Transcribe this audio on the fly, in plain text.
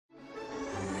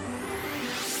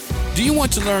Do you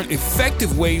want to learn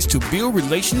effective ways to build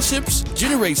relationships,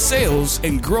 generate sales,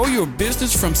 and grow your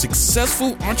business from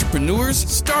successful entrepreneurs,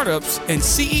 startups, and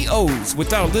CEOs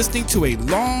without listening to a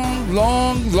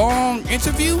long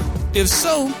interview? If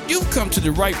so, you've come to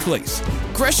the right place.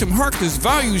 Gresham Harkless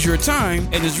values your time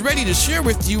and is ready to share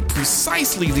with you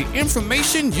precisely the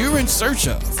information you're in search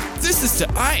of. This is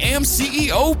the I Am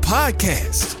CEO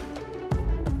podcast.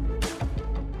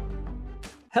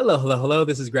 Hello.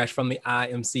 This is Gresh from the I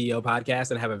Am CEO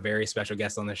podcast, and I have a very special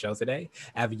guest on the show today.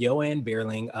 I have Johan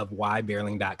Beerling of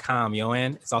whybeerling.com.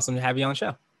 Johan, it's awesome to have you on the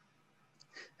show.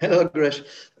 Hello, Gresh.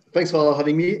 Thanks for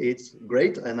having me. It's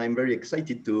great, and I'm very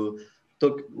excited to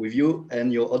talk with you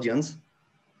and your audience.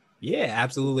 Yeah,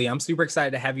 absolutely. I'm super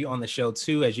excited to have you on the show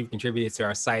too, as you've contributed to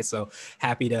our site. So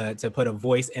happy to put a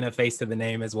voice and a face to the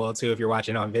name as well too, if you're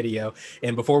watching on video.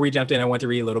 And before we jumped in, I want to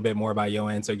read a little bit more about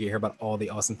Johan so you can hear about all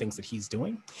the awesome things that he's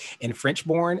doing. In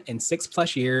French-born and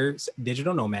 6+ years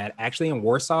digital nomad, actually in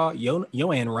Warsaw,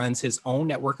 Johan runs his own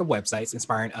network of websites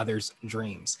inspiring others'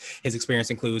 dreams. His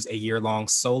experience includes a year-long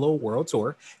solo world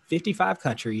tour, 55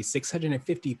 countries,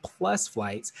 650+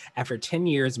 flights, after 10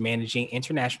 years managing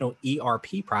international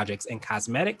ERP projects in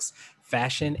cosmetics,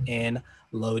 fashion, and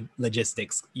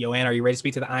logistics. Johan, are you ready to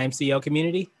speak to the IMCO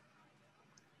community?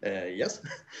 Yes.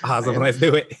 Awesome. Let's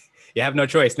do it. You have no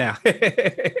choice now.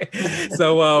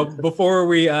 So before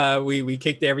we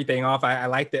kicked everything off, I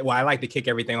like to kick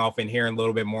everything off and hear a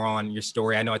little bit more on your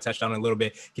story. I know I touched on it a little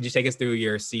bit. Could you take us through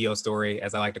your CEO story,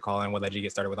 as I like to call it, and what led you to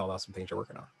get started with all the awesome things you're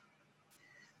working on?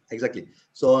 Exactly.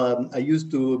 So I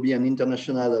used to be an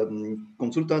international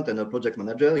consultant and a project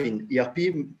manager in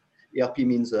ERP. ERP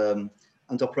means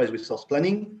enterprise resource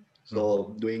planning.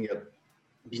 So doing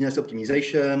business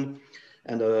optimization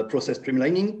and process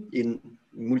streamlining in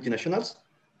multinationals.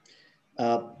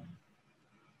 At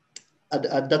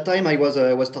that time, I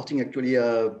was starting actually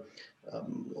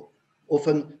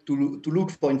often to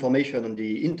look for information on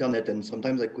the internet, and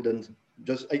sometimes I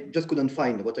just couldn't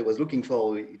find what I was looking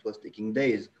for. It was taking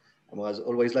days. I was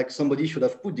always like, somebody should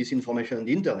have put this information on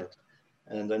the internet.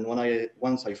 And then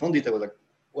once I found it, I was like,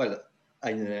 well,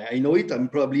 I know it. I'm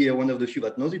probably one of the few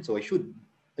that knows it, so I should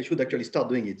actually start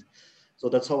doing it. So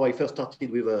that's how I first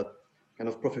started with a kind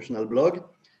of professional blog.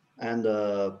 And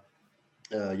about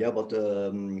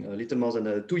a little more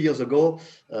than 2 years ago,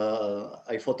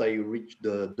 I thought I reached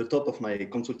the top of my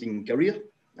consulting career.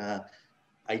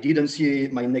 I didn't see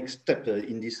my next step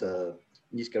in this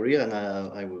career, and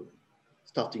I was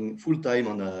starting full time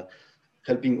on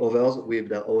helping others with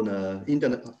their own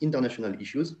international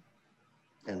issues.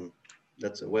 And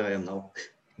that's where I am now.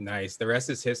 Nice. The rest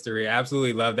is history. I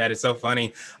absolutely love that. It's so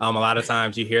funny. A lot of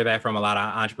times you hear that from a lot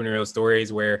of entrepreneurial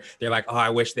stories where they're like, oh, I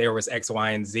wish there was X,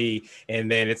 Y, and Z. And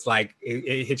then it's like,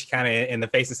 it hits you kind of in the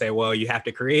face and say, well, you have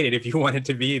to create it. If you want it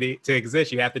to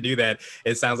exist, you have to do that.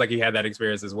 It sounds like you had that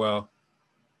experience as well.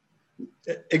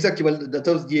 Exactly. Well, that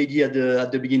was the idea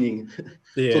at the beginning.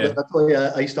 Yeah. So that's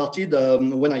why I started.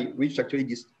 When I reached actually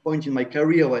this point in my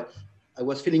career where I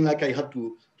was feeling like I had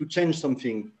to change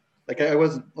something. Like I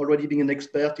was already being an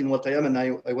expert in what I am, and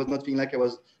I was not feeling like I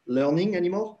was learning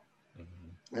anymore.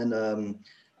 Mm-hmm. And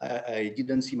I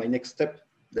didn't see my next step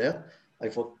there. I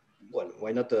thought, well,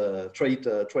 why not try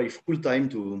full time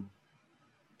to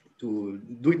do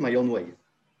it my own way.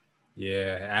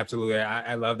 Yeah, absolutely.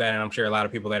 I love that. And I'm sure a lot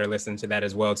of people that are listening to that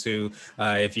as well, too.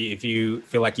 If you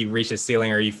feel like you've reached a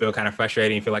ceiling or you feel kind of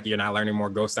frustrated, you feel like you're not learning more,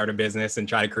 go start a business and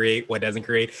try to create what doesn't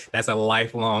create. That's a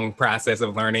lifelong process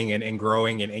of learning and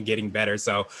growing and getting better.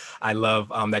 So I love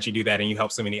that you do that, and you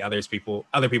help so many other people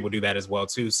do that as well,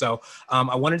 too. So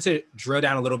I wanted to drill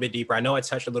down a little bit deeper. I know I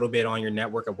touched a little bit on your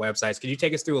network of websites. Could you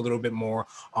take us through a little bit more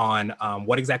on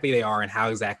what exactly they are and how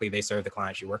exactly they serve the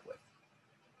clients you work with?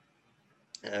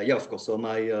 Yeah, of course. So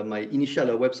my initial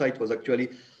website was actually,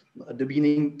 at the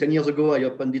beginning, 10 years ago, I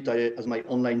opened it as my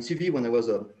online CV when I was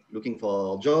looking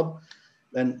for a job.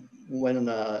 Then when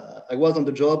I was on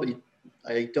the job,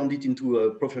 I turned it into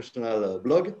a professional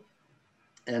blog.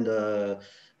 And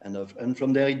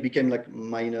from there, it became like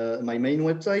my main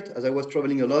website. As I was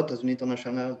traveling a lot as an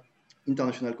international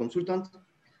consultant,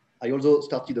 I also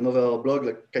started another blog,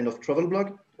 like kind of travel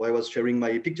blog, where I was sharing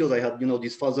my pictures. I had,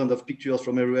 these thousands of pictures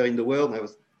from everywhere in the world. And I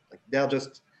was like, they're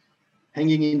just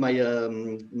hanging in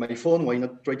my phone. Why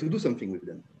not try to do something with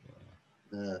them?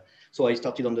 So I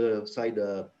started on the side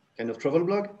kind of travel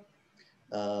blog.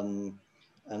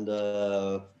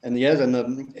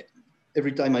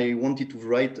 Every time I wanted to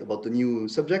write about a new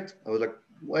subject, I was like,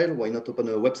 well, why not open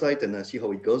a website and see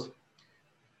how it goes?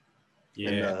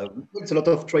 Yeah. And it's a lot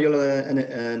of trial and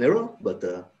error, but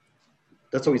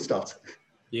that's how it starts.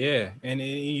 Yeah, and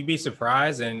you'd be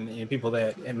surprised, and people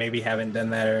that maybe haven't done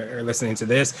that or listening to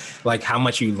this, like how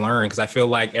much you learn. Because I feel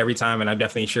like every time, and I'm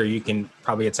definitely sure you can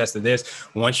probably attest to this,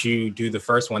 once you do the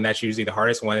first one, that's usually the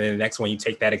hardest one. And then the next one, you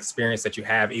take that experience that you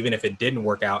have, even if it didn't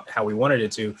work out how we wanted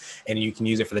it to, and you can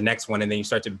use it for the next one. And then you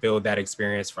start to build that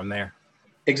experience from there.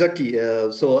 Exactly.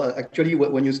 So actually,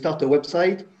 when you start a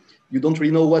website, you don't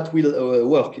really know what will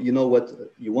work. You know what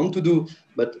you want to do,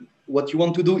 but what you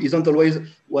want to do isn't always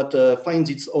what finds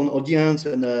its own audience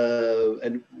and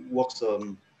works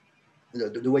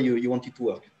the way you want it to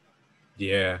work.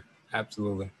 Yeah,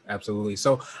 absolutely. Absolutely.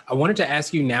 So I wanted to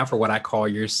ask you now for what I call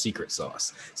your secret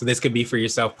sauce. So this could be for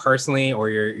yourself personally or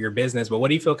your business, but what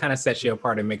do you feel kind of sets you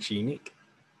apart and makes you unique?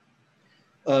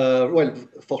 Well,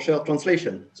 for sure,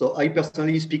 translation. So I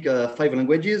personally speak 5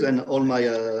 languages, and all my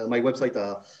websites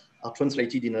are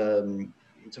translated in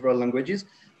several languages,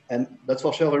 and that's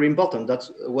for sure very important.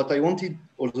 That's what I wanted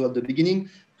also at the beginning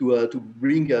to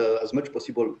bring as much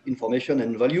possible information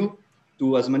and value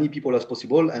to as many people as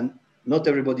possible. And not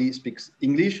everybody speaks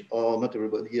English, or not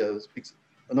everybody speaks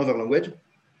another language.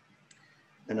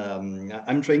 And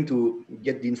I'm trying to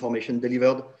get the information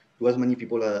delivered to as many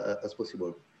people as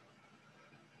possible.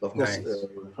 Of course, Nice.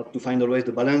 have to find always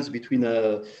the balance between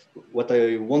what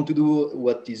I want to do,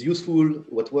 what is useful,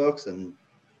 what works,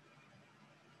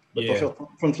 but for Yeah. sure,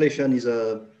 translation is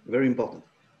very important.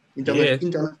 Yeah.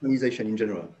 Internationalization in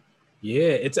general.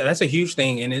 Yeah, that's a huge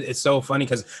thing, and it's so funny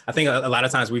because I think a lot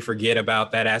of times we forget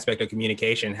about that aspect of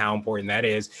communication, how important that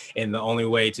is, and the only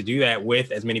way to do that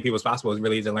with as many people as possible is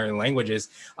really to learn languages.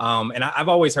 And I've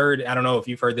always heard, I don't know if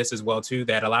you've heard this as well too,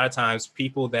 that a lot of times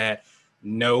people that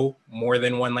know more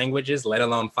than one languages, let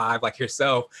alone five like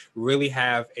yourself, really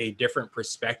have a different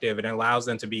perspective. And it allows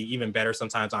them to be even better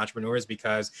sometimes entrepreneurs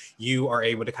because you are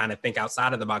able to kind of think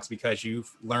outside of the box because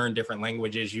you've learned different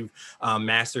languages, you've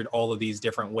mastered all of these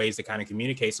different ways to kind of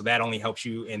communicate. So that only helps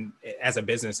you in as a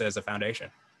business, as a foundation.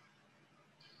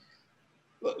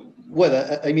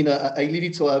 Well, I mean, I leave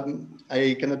it, so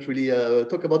I cannot really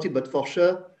talk about it, but for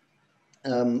sure,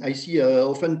 I see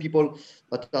often people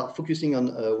that are focusing on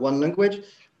one language,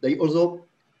 they also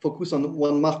focus on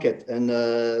one market, and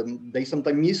they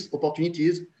sometimes miss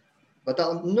opportunities that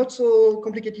are not so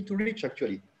complicated to reach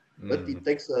actually. But Mm, it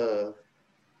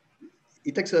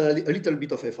takes a little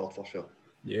bit of effort for sure.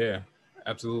 yeah,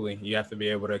 absolutely. You have to be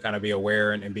able to kind of be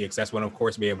aware and be accessible, and of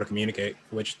course, be able to communicate,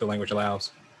 which the language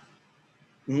allows.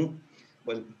 Mm-hmm.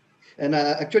 Well, and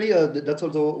actually, that's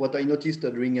also what I noticed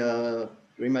during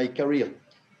my career.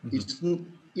 Mm-hmm. It's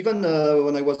even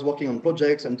when I was working on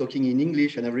projects and talking in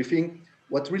English and everything.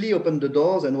 What really opened the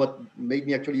doors and what made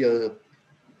me actually,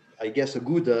 I guess, a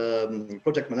good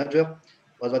project manager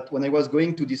was that when I was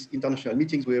going to these international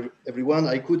meetings with everyone,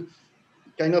 I could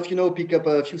kind of, pick up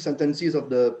a few sentences of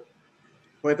the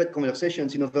private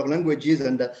conversations in other languages,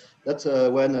 and that's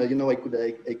when I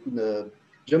could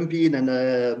jump in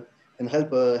and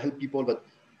help people that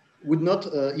would not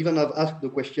even have asked the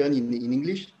question in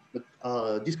English, but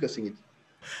discussing it.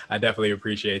 I definitely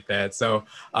appreciate that. So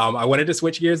I wanted to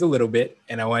switch gears a little bit,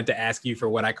 and I wanted to ask you for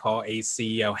what I call a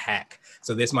CEO hack.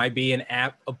 So this might be an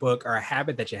app, a book, or a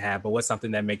habit that you have, but what's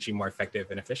something that makes you more effective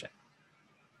and efficient?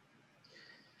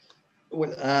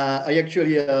 Well, I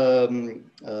actually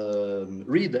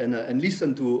read and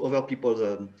listen to other people's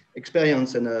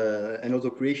experience and also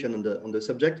creation on the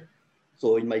subject.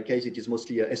 So in my case, it is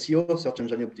mostly SEO, search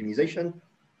engine optimization.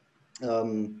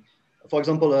 Um, for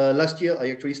example, last year, I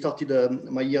actually started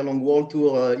my year-long world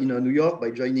tour in New York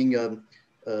by joining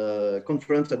a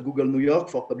conference at Google New York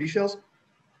for publishers.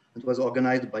 It was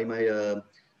organized by my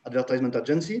advertisement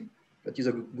agency that is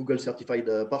a Google certified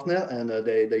partner, and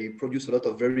they produce a lot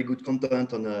of very good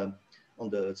content on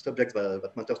the subject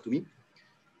that matters to me.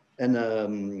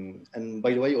 And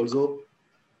by the way, also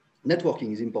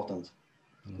networking is important.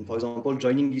 And for example,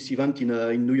 joining this event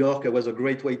in New York was a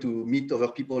great way to meet other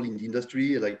people in the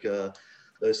industry, like the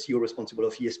CEO responsible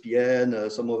of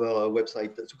ESPN, some other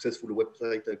successful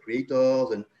website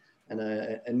creators,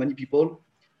 and many people,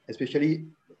 especially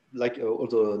like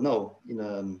also now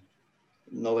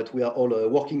that we are all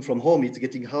working from home, it's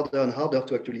getting harder and harder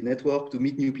to actually network, to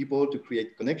meet new people, to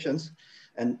create connections,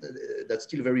 and that's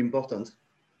still very important.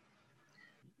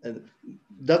 And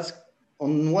that's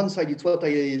on one side, it's what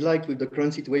I liked with the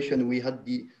current situation. We had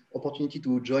the opportunity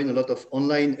to join a lot of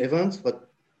online events, but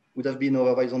would have been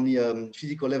otherwise only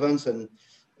physical events and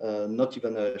not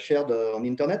even shared on the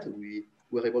internet. We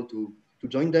were able to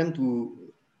join them,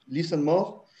 to listen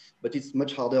more, but it's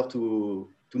much harder to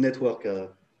network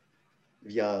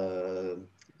via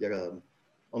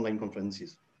online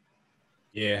conferences.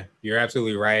 Yeah, you're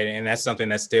absolutely right. And that's something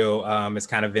that's still is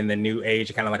kind of in the new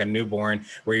age, kind of like a newborn,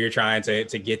 where you're trying to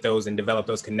get those and develop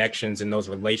those connections and those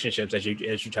relationships as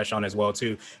you touched on as well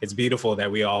too. It's beautiful that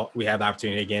we have the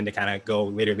opportunity again to kind of go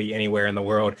literally anywhere in the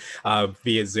world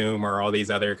via Zoom or all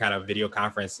these other kind of video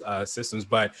conference systems.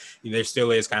 But there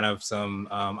still is kind of some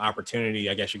opportunity,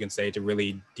 I guess you can say, to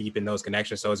really deepen those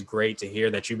connections. So it's great to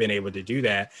hear that you've been able to do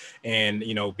that, and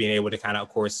being able to kind of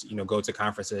course, go to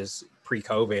conferences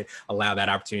pre-COVID, allow that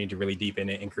opportunity to really deepen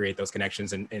it and create those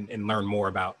connections and learn more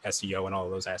about SEO and all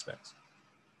of those aspects.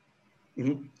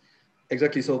 Mm-hmm.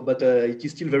 Exactly. So, but it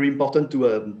is still very important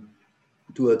to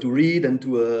read and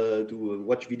to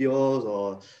watch videos,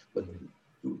 or but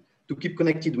to keep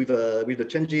connected with the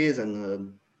changes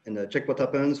and check what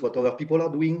happens, what other people are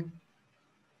doing.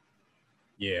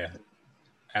 Yeah,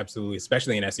 absolutely,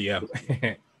 especially in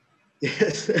SEO.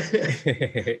 Yes.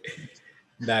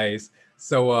 Nice.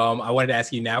 So I wanted to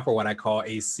ask you now for what I call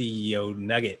a CEO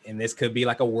nugget. And this could be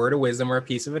like a word of wisdom or a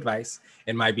piece of advice.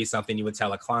 It might be something you would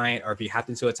tell a client, or if you hopped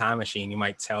into a time machine, you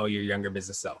might tell your younger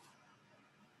business self.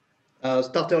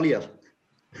 Start earlier.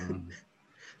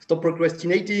 Stop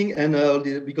procrastinating, and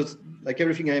because like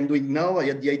everything I am doing now, I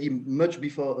had the idea much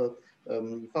before,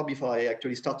 far before I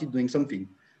actually started doing something.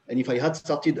 And if I had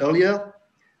started earlier,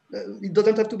 it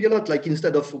doesn't have to be a lot. Like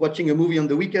instead of watching a movie on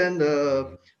the weekend,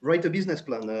 write a business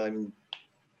plan.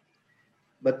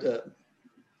 But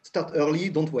start early.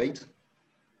 Don't wait.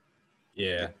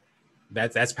 Yeah.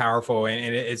 That's powerful.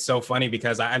 And it's so funny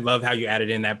because I love how you added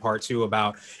in that part too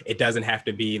about it doesn't have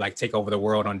to be like take over the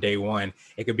world on day one.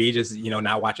 It could be just,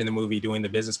 not watching the movie, doing the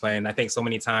business plan. And I think so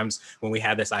many times when we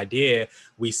have this idea,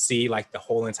 we see like the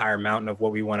whole entire mountain of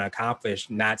what we want to accomplish,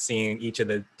 not seeing each of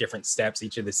the different steps,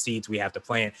 each of the seeds we have to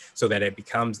plant so that it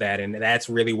becomes that. And that's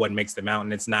really what makes the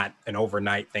mountain. It's not an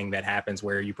overnight thing that happens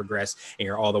where you progress and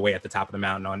you're all the way at the top of the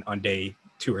mountain on day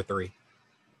 2 or 3.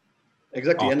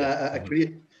 Exactly. Often. And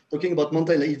actually, talking about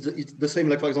mountain, it's the same.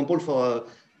 Like for example, for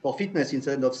fitness,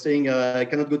 instead of saying I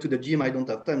cannot go to the gym, I don't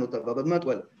have time, not have abandonment.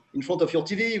 Well, in front of your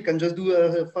TV, you can just do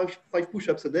five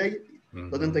push-ups a day. It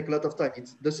doesn't take a lot of time.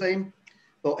 It's the same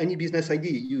for any business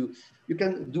idea. You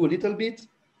can do a little bit,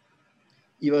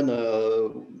 even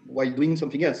while doing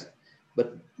something else,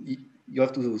 but you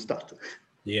have to start.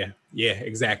 Yeah,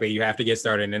 exactly. You have to get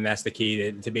started. And that's the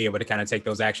key to be able to kind of take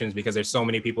those actions, because there's so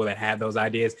many people that have those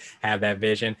ideas, have that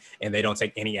vision, and they don't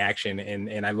take any action.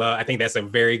 And I think that's a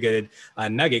very good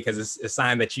nugget, because it's a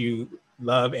sign that you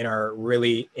love and are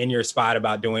really in your spot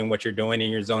about doing what you're doing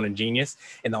in your zone of genius.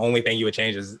 And the only thing you would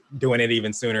change is doing it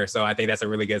even sooner. So I think that's a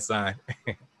really good sign.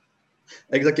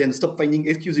 Exactly. And stop finding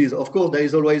excuses. Of course, there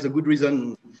is always a good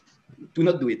reason to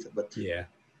not do it. But yeah.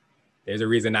 There's a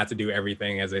reason not to do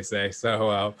everything, as they say.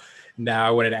 So now I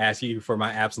wanted to ask you for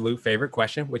my absolute favorite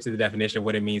question, which is the definition of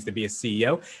what it means to be a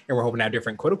CEO. And we're hoping to have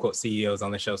different quote unquote CEOs on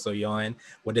the show. So Johan,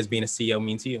 what does being a CEO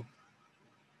mean to you?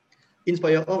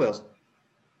 Inspire others.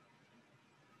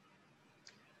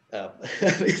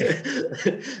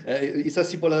 It's as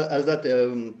simple as that.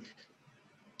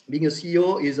 Being a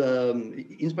CEO is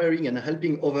inspiring and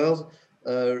helping others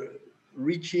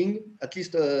reaching at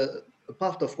least a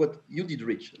part of what you did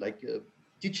reach, like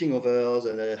teaching others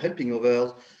and helping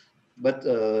others. But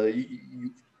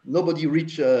nobody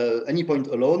reach any point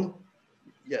alone.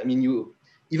 Yeah, I mean,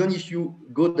 even if you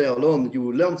go there alone,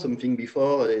 you learn something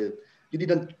before. You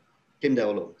didn't came there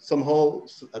alone. Somehow,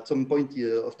 at some point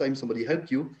of time, somebody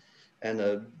helped you,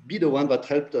 and be the one that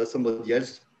helped somebody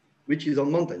else reach his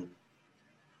own mountain.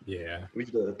 Yeah,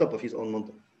 reach the top of his own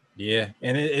mountain. Yeah,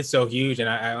 and it's so huge, and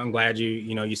I'm glad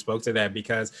you spoke to that,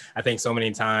 because I think so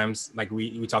many times, like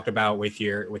we talked about with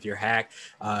your hack,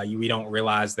 we don't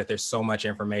realize that there's so much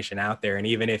information out there, and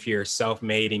even if you're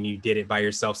self-made and you did it by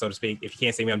yourself, so to speak, if you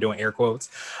can't see me, I'm doing air quotes.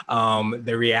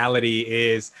 The reality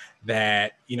is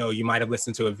that you might have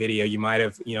listened to a video, you might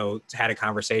have had a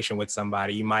conversation with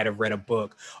somebody, you might have read a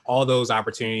book. All those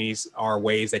opportunities are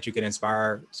ways that you can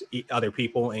inspire other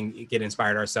people and get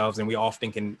inspired ourselves, and we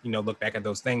often can look back at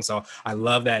those things. So I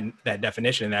love that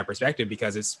definition and that perspective,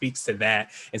 because it speaks to that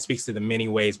and speaks to the many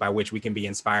ways by which we can be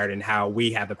inspired, and how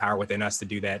we have the power within us to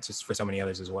do that just for so many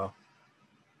others as well.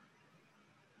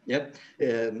 Yep,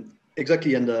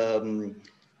 exactly. And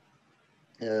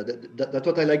that's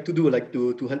what I like to do, like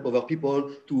to help other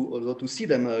people, to see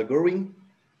them growing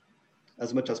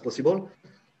as much as possible.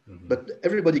 Mm-hmm. But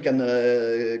everybody can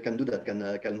do that,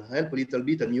 can help a little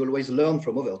bit, and you always learn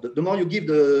from others. The more you give,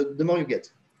 the more you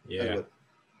get. Yeah, well.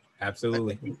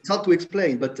 Absolutely. It's hard to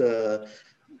explain, but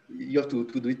you have to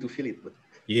do it to feel it. But.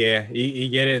 Yeah, you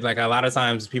get it. Like a lot of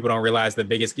times people don't realize the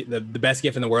best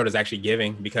gift in the world is actually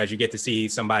giving, because you get to see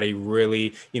somebody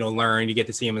really, learn, you get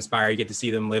to see them inspire, you get to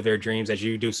see them live their dreams as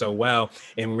you do so well.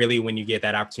 And really, when you get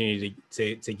that opportunity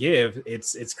to give,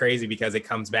 it's crazy, because it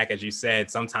comes back, as you said,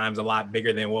 sometimes a lot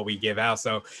bigger than what we give out.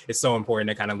 So it's so important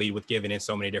to kind of lead with giving in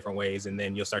so many different ways. And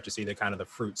then you'll start to see the kind of the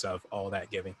fruits of all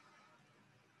that giving.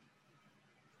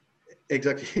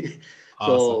 Exactly.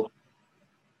 Awesome. So,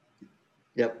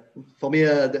 yeah, for me,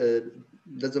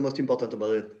 that's the most important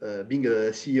about it, being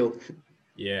a CEO.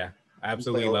 Yeah, I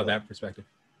absolutely love that perspective.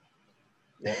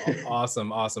 Well,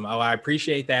 awesome. Oh, I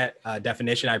appreciate that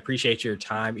definition. I appreciate your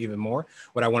time even more.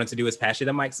 What I wanted to do is pass you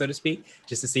the mic, so to speak,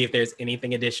 just to see if there's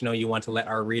anything additional you want to let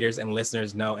our readers and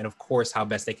listeners know, and of course, how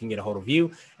best they can get a hold of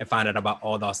you and find out about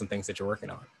all the awesome things that you're working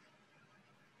on.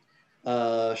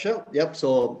 Sure. Yep.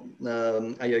 So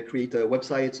I create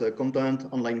websites, content,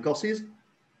 online courses.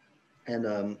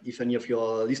 And if any of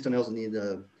your listeners need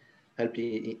help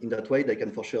in that way, they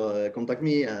can for sure contact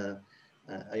me. I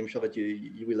am sure that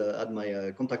you will add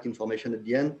my contact information at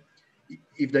the end.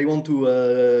 If they want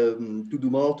to do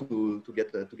more, to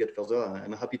get further,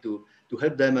 I'm happy to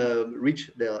help them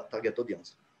reach their target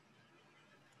audience.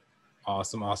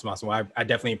 Awesome. Well, I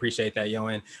definitely appreciate that,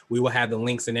 Yohan. We will have the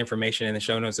links and information in the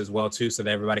show notes as well, too, so that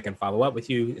everybody can follow up with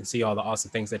you and see all the awesome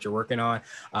things that you're working on.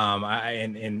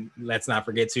 And let's not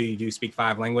forget, too, you do speak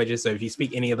 5 languages. So if you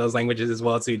speak any of those languages as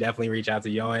well, too, definitely reach out to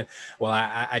Yohan. Well,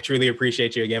 I truly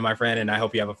appreciate you again, my friend, and I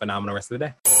hope you have a phenomenal rest of the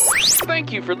day.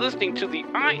 Thank you for listening to the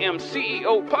I Am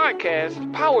CEO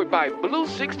podcast, powered by Blue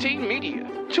 16 Media.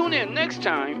 Tune in next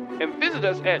time and visit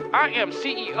us at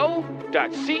imceo.co.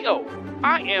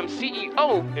 I Am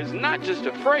CEO is not just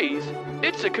a phrase,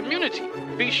 it's a community.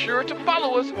 Be sure to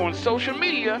follow us on social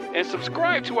media and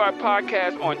subscribe to our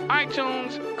podcast on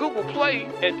iTunes, Google Play,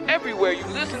 and everywhere you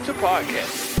listen to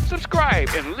podcasts. Subscribe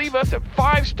and leave us a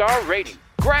 5-star rating.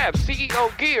 Grab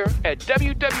CEO Gear at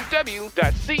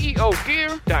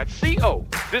www.ceogear.co.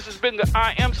 This has been the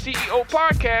I Am CEO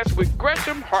podcast with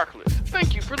Gresham Harkless.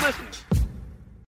 Thank you for listening.